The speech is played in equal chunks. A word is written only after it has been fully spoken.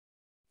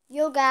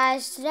Yo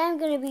guys, today I'm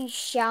going to be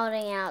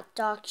shouting out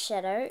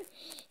darkshadow.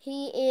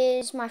 He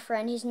is my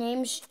friend. His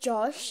name's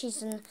Josh.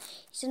 He's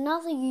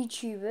another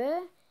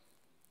YouTuber.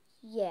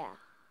 Yeah,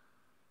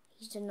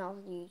 he's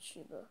another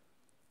YouTuber.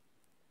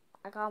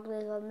 I can't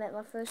believe I met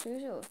my first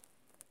YouTuber.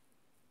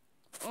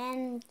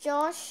 And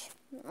Josh,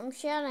 I'm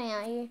shouting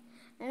at you.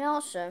 And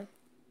also,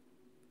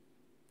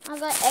 I've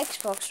got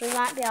Xbox, so we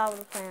might be able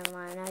to play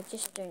online. I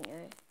just don't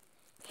know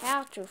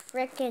how to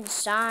frickin'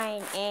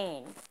 sign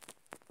in,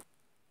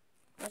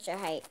 which I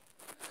hate.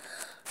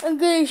 I'm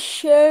gonna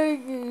show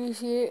you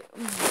it.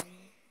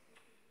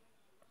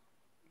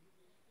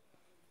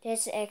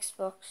 There's the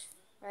Xbox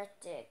right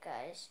there,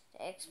 guys. The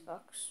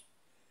Xbox.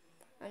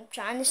 I'm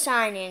trying to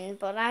sign in,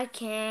 but I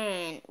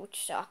can't,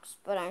 which sucks.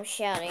 But I'm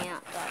shouting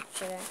out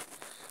darkshadow,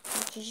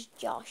 which is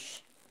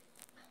Josh.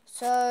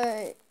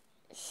 So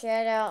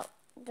shout out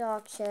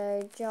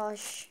darkshadow,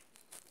 Josh.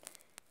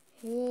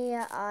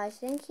 I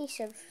think he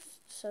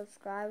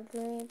subscribed to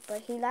me,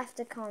 but he left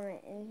a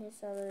comment in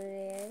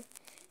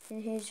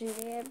his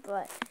video,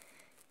 but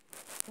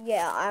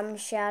yeah, I'm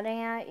shouting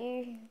at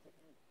you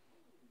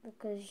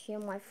because you're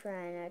my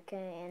friend,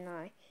 okay? And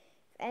if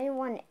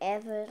anyone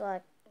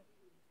ever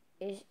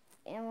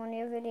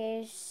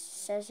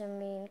says a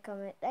mean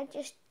comment, they're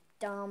just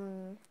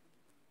dummies,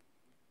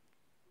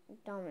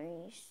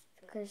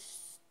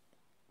 because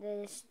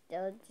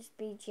they'll just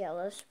be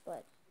jealous.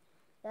 But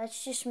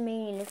that's just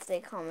mean if they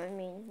comment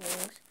mean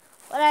things.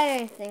 What I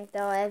don't think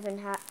they'll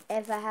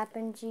ever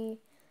happen to you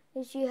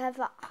is you have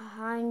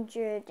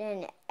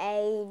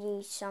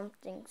 180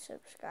 something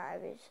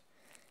subscribers.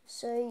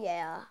 So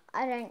yeah,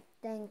 I don't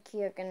think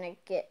you're gonna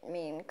get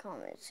mean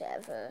comments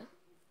ever.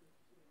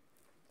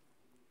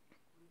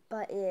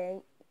 But yeah,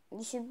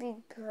 you should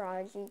be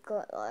proud. You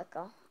got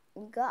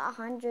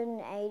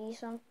 180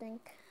 something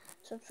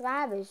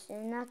subscribers,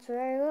 and that's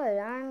very good.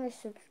 I only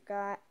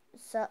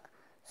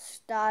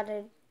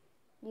started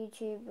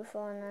YouTube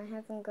before, and I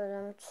haven't got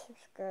that much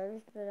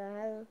subscribers, but I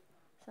have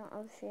some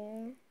of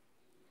you,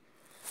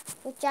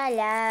 which I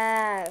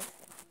love.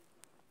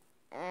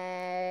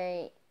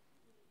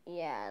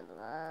 Yeah, I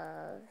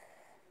love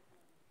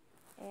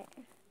it.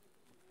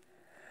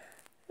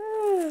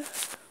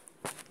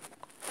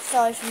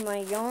 Sorry for my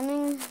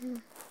yawning.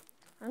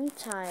 I'm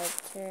tired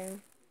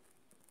too.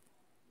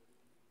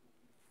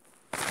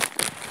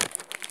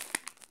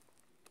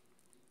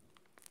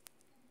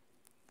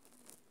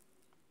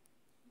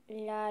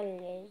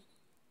 Lolly.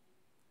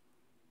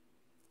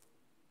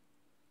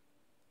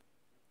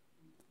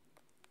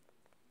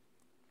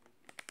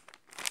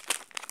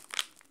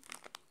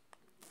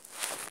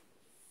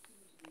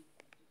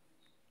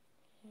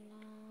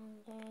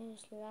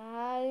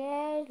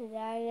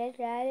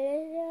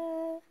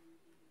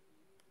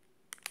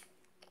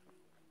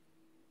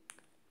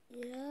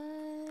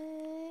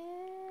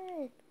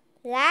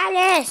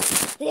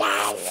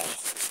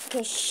 Lalice.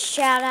 Okay,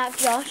 shout out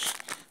Josh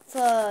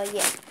for,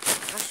 yeah,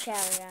 I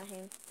shouted at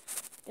him.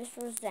 This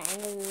was the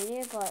end of the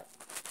video, but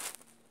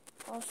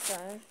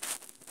also,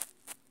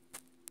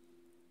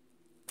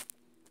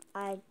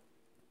 I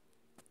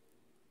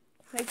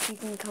hope you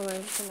can come over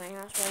to my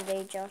house one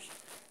day, Josh,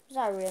 because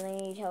I really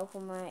need help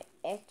with my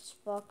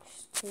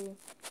Xbox to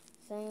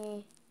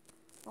thingy.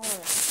 I want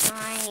to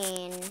sign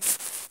in.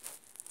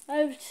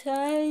 I've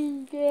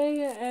signed in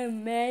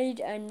and made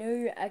a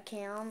new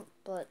account,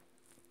 but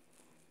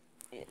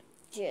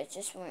yeah, it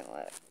just won't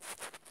work.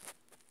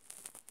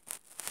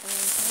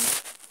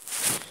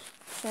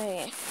 So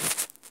yeah,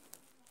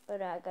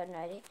 but I got an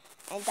idea.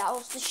 And that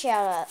was the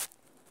shout out.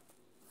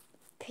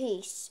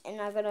 Peace.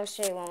 And I gotta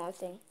say one more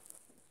thing.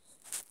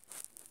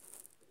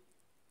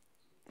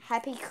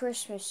 Happy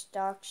Christmas,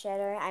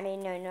 darkshadow. I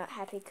mean, no, not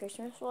Happy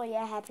Christmas. Well,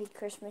 yeah, Happy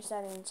Christmas.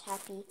 That means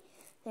happy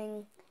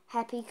thing.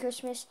 Happy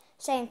Christmas.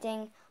 Same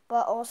thing.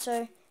 But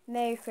also,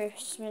 Merry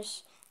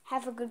Christmas.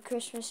 Have a good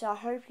Christmas. I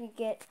hope you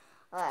get,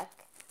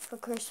 for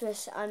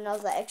Christmas,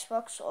 another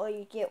Xbox. Or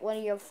you get one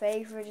of your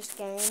favorite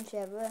games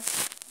ever.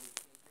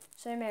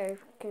 So, Merry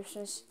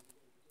Christmas.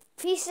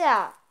 Peace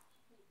out.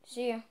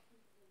 See ya.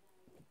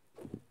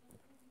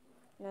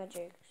 No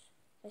jokes.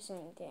 This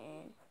ain't the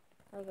end.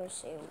 I'm gonna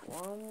say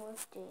one more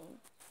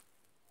thing.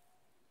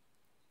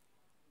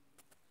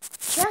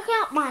 Check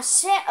out my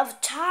set of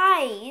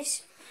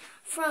ties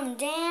from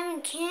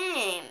camp.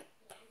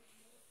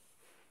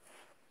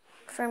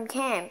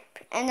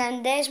 And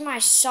then there's my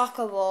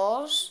soccer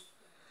balls.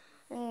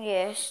 And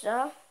yeah,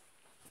 stuff.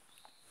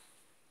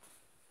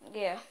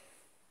 Yeah.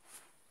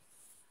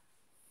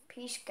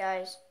 Peace,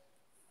 guys.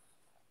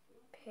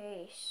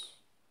 Peace.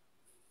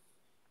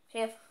 See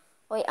ya.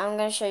 Wait, I'm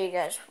gonna show you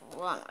guys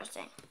one more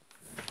thing.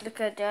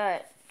 Look at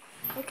that.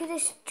 Look at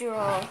this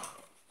draw.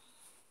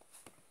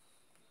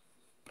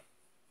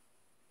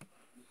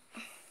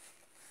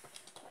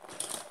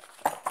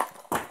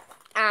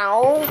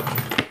 Ow.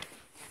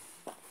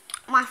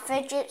 My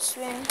fidget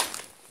spin.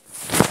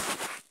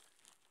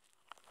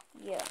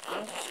 Yeah,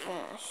 I'm just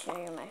gonna show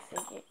you my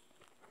fidget.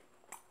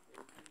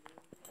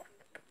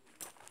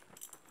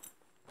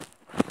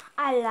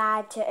 I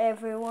lied to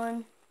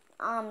everyone.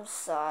 I'm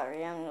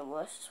sorry, I'm the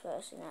worst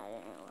person at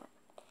it anyway.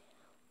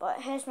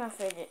 But here's my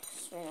fidget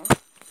spinner.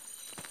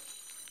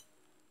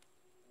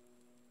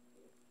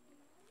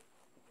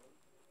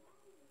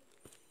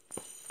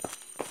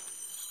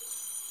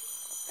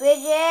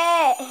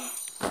 Fidget!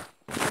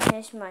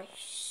 Here's my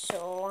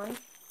sword.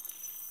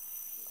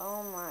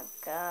 Oh my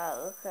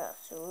god, look how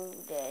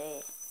smooth that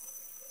is.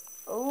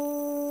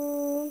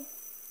 Oh.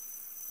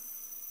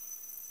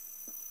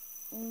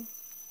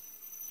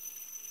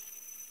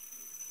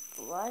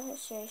 Why does it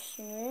say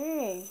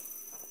smooth?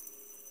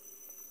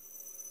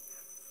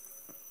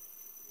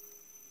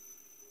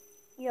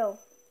 Yo.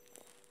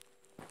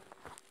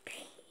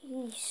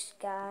 Peace,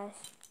 guys.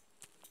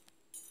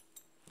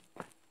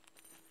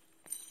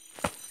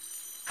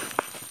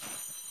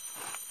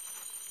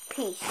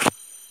 Peace.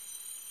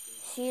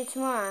 See you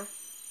tomorrow.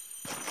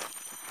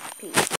 Peace.